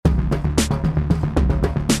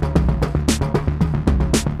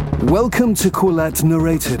Welcome to Quillette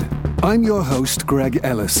Narrated. I'm your host, Greg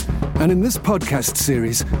Ellis, and in this podcast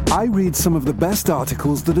series, I read some of the best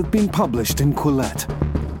articles that have been published in Quillette.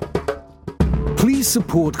 Please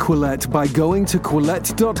support Quillette by going to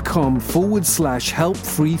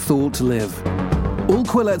quillette.com/help-free-thought-live. All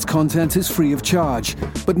Quillette's content is free of charge,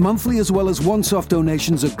 but monthly as well as once-off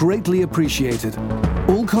donations are greatly appreciated.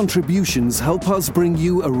 All contributions help us bring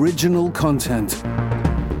you original content.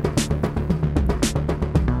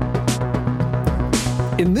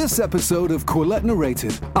 In this episode of Quillette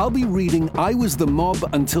Narrated, I'll be reading I Was the Mob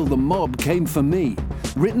Until the Mob Came for Me,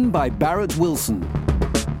 written by Barrett Wilson.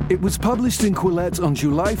 It was published in Quillette on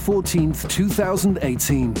July 14th,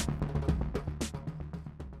 2018.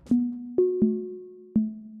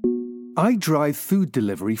 I drive food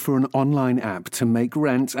delivery for an online app to make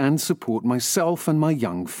rent and support myself and my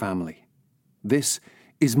young family. This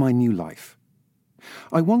is my new life.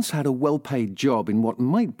 I once had a well-paid job in what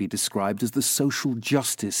might be described as the social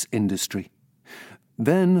justice industry.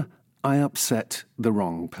 Then I upset the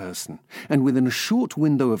wrong person, and within a short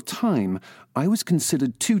window of time, I was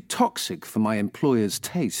considered too toxic for my employer's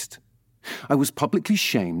taste. I was publicly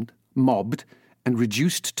shamed, mobbed, and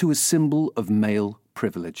reduced to a symbol of male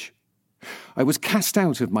privilege. I was cast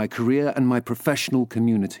out of my career and my professional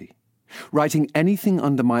community. Writing anything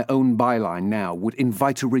under my own byline now would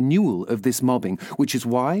invite a renewal of this mobbing, which is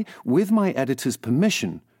why, with my editor's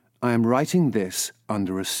permission, I am writing this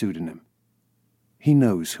under a pseudonym. He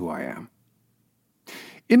knows who I am.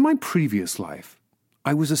 In my previous life,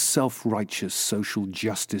 I was a self-righteous social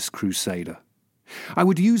justice crusader. I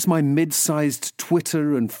would use my mid-sized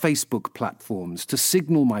Twitter and Facebook platforms to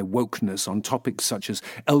signal my wokeness on topics such as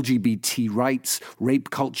LGBT rights, rape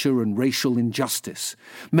culture, and racial injustice.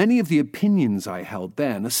 Many of the opinions I held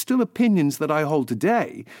then are still opinions that I hold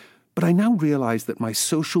today, but I now realize that my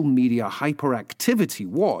social media hyperactivity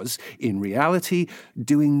was, in reality,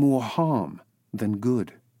 doing more harm than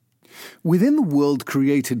good. Within the world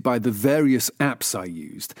created by the various apps I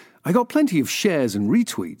used, I got plenty of shares and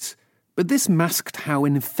retweets, but this masked how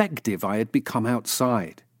ineffective I had become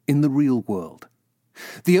outside, in the real world.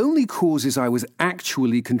 The only causes I was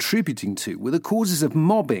actually contributing to were the causes of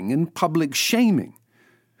mobbing and public shaming.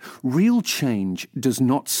 Real change does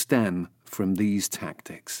not stem from these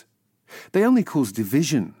tactics. They only cause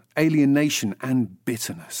division, alienation, and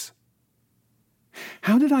bitterness.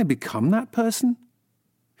 How did I become that person?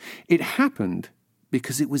 It happened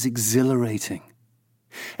because it was exhilarating.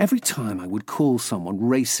 Every time I would call someone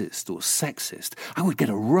racist or sexist, I would get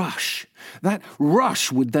a rush. That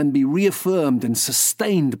rush would then be reaffirmed and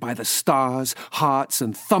sustained by the stars, hearts,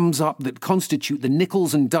 and thumbs up that constitute the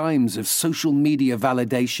nickels and dimes of social media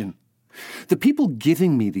validation. The people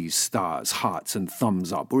giving me these stars, hearts, and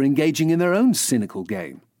thumbs up were engaging in their own cynical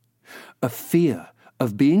game. A fear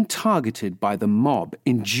of being targeted by the mob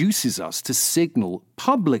induces us to signal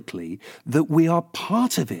publicly that we are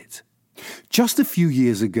part of it. Just a few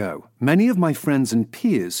years ago, many of my friends and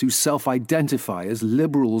peers who self-identify as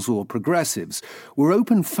liberals or progressives were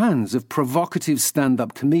open fans of provocative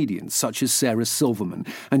stand-up comedians such as Sarah Silverman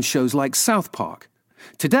and shows like South Park.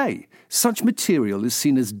 Today, such material is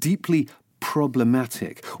seen as deeply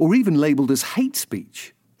problematic or even labelled as hate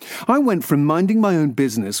speech. I went from minding my own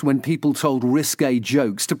business when people told risque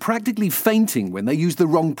jokes to practically fainting when they used the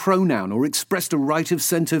wrong pronoun or expressed a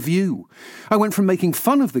right-of-centre view. I went from making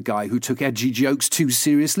fun of the guy who took edgy jokes too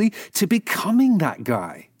seriously to becoming that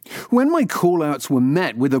guy. When my call-outs were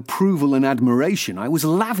met with approval and admiration, I was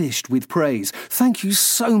lavished with praise. Thank you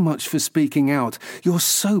so much for speaking out. You're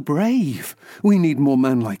so brave. We need more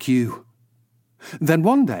men like you. Then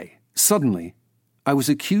one day, suddenly, I was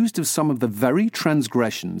accused of some of the very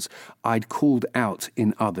transgressions I'd called out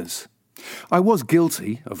in others. I was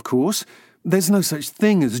guilty, of course. There's no such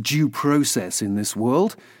thing as due process in this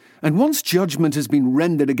world. And once judgment has been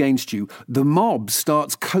rendered against you, the mob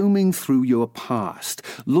starts combing through your past,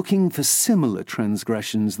 looking for similar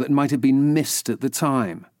transgressions that might have been missed at the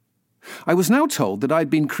time. I was now told that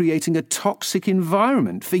I'd been creating a toxic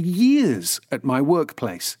environment for years at my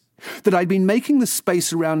workplace. That I'd been making the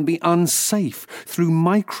space around me unsafe through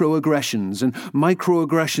microaggressions and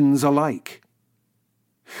microaggressions alike.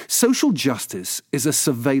 Social justice is a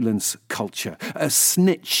surveillance culture, a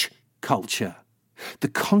snitch culture. The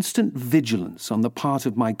constant vigilance on the part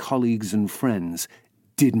of my colleagues and friends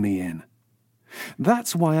did me in.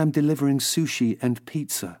 That's why I'm delivering sushi and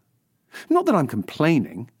pizza. Not that I'm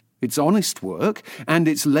complaining. It's honest work, and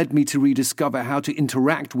it's led me to rediscover how to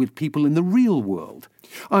interact with people in the real world.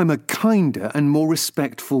 I'm a kinder and more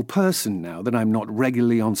respectful person now that I'm not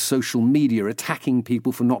regularly on social media attacking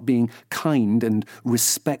people for not being kind and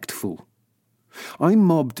respectful. I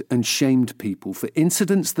mobbed and shamed people for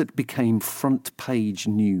incidents that became front-page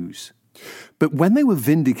news. But when they were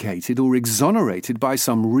vindicated or exonerated by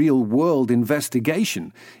some real-world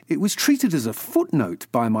investigation, it was treated as a footnote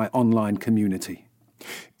by my online community.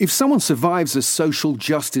 If someone survives a social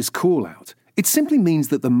justice call-out, it simply means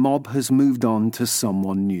that the mob has moved on to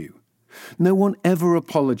someone new. No one ever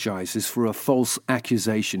apologizes for a false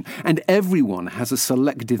accusation, and everyone has a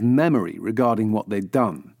selective memory regarding what they've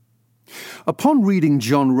done. Upon reading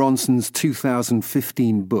Jon Ronson's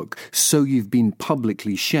 2015 book, So You've Been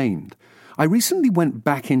Publicly Shamed, I recently went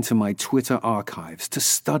back into my Twitter archives to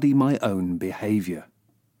study my own behavior.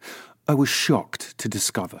 I was shocked to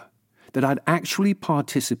discover that I'd actually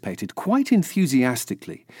participated quite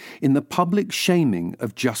enthusiastically in the public shaming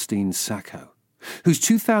of Justine Sacco, whose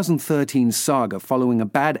 2013 saga following a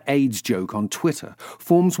bad AIDS joke on Twitter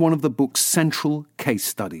forms one of the book's central case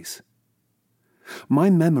studies. My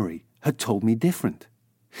memory had told me different.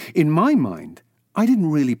 In my mind, I didn't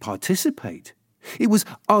really participate. It was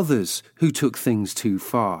others who took things too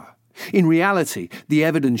far. In reality, the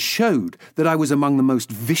evidence showed that I was among the most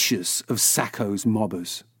vicious of Sacco's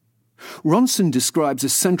mobbers. Ronson describes a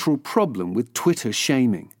central problem with Twitter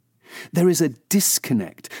shaming. There is a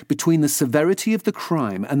disconnect between the severity of the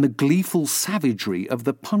crime and the gleeful savagery of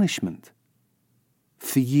the punishment.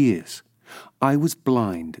 For years, I was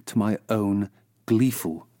blind to my own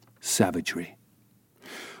gleeful savagery.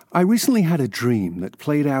 I recently had a dream that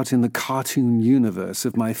played out in the cartoon universe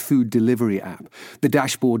of my food delivery app, the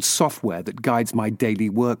dashboard software that guides my daily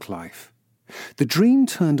work life. The dream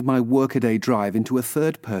turned my workaday drive into a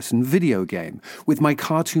third-person video game, with my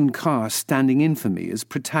cartoon car standing in for me as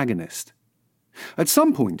protagonist. At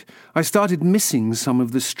some point, I started missing some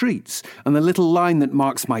of the streets, and the little line that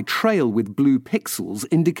marks my trail with blue pixels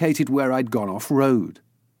indicated where I'd gone off-road.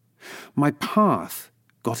 My path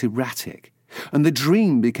got erratic, and the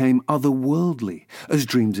dream became otherworldly, as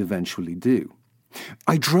dreams eventually do.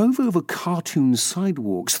 I drove over cartoon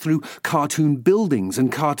sidewalks, through cartoon buildings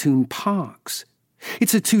and cartoon parks.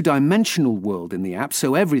 It's a two-dimensional world in the app,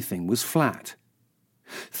 so everything was flat.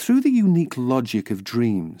 Through the unique logic of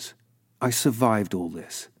dreams, I survived all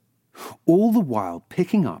this, all the while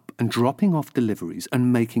picking up and dropping off deliveries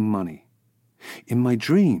and making money. In my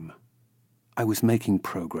dream, I was making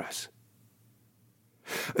progress.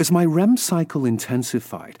 As my REM cycle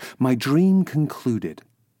intensified, my dream concluded.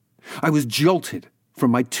 I was jolted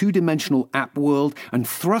from my two-dimensional app world and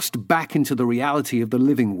thrust back into the reality of the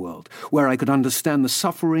living world, where I could understand the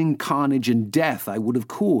suffering, carnage, and death I would have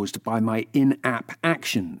caused by my in-app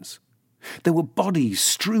actions. There were bodies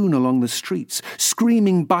strewn along the streets,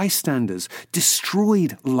 screaming bystanders,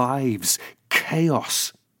 destroyed lives,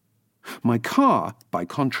 chaos. My car, by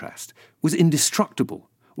contrast, was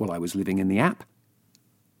indestructible while I was living in the app.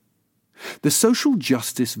 The social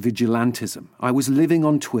justice vigilantism I was living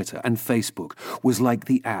on Twitter and Facebook was like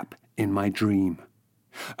the app in my dream.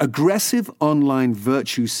 Aggressive online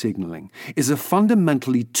virtue signaling is a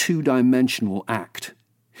fundamentally two-dimensional act.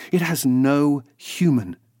 It has no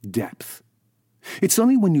human depth. It's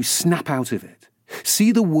only when you snap out of it,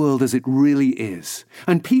 see the world as it really is,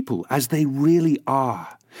 and people as they really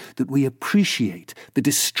are, that we appreciate the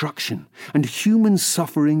destruction and human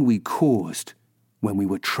suffering we caused when we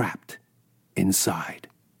were trapped inside.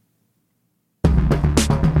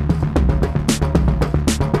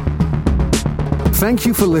 Thank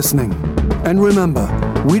you for listening. And remember,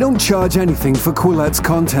 we don't charge anything for Quillette's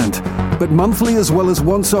content, but monthly as well as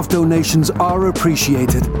once-off donations are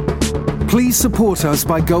appreciated. Please support us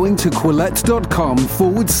by going to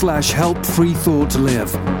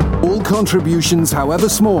quillette.com/help-free-thought-live. All contributions, however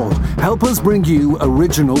small, help us bring you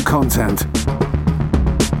original content.